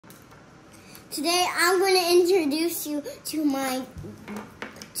Today I'm going to introduce you to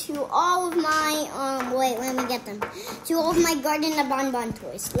all of my wait, let me get them. To all of my Garten of Banban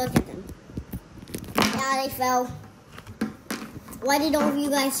toys. Look at them. Yeah, they fell. Why did all of you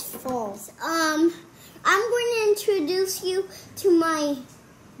guys fall? I'm going to introduce you to my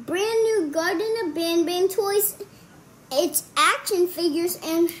brand new Garten of Banban toys. It's action figures,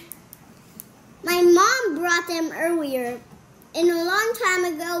 and my mom brought them earlier in a long time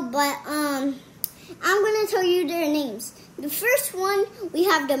ago, but I'm going to tell you their names. The first one, we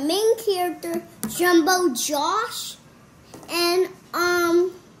have the main character, Jumbo Josh, and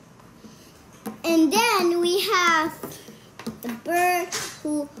then we have the bird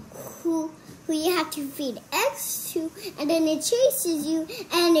who you have to feed eggs to, and then it chases you,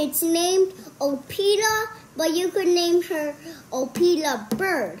 and it's named Opila, but you could name her Opila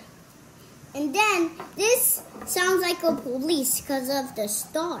Bird. And then this sounds like a police because of the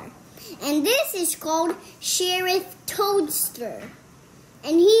star. And this is called Sheriff Toadster.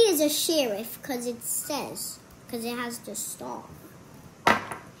 And he is a sheriff because it has the star.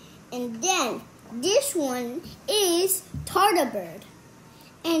 And then this one is Tartarbird.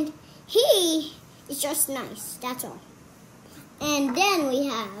 And he is just nice, that's all. And then we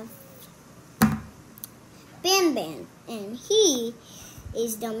have Banban, and he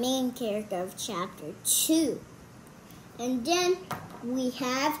is the main character of chapter 2. And then we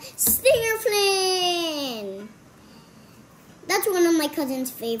have Stingerflynn. That's one of my cousin's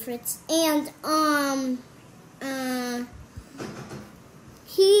favorites. And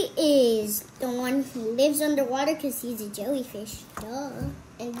he is the one who lives underwater because he's a jellyfish. Duh.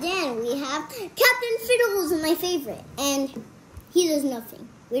 And then we have Captain Fiddles, my favorite. And he does nothing.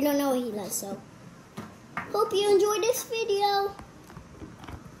 We don't know what he does, so hope you enjoyed this video.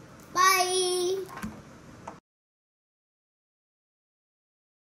 Bye.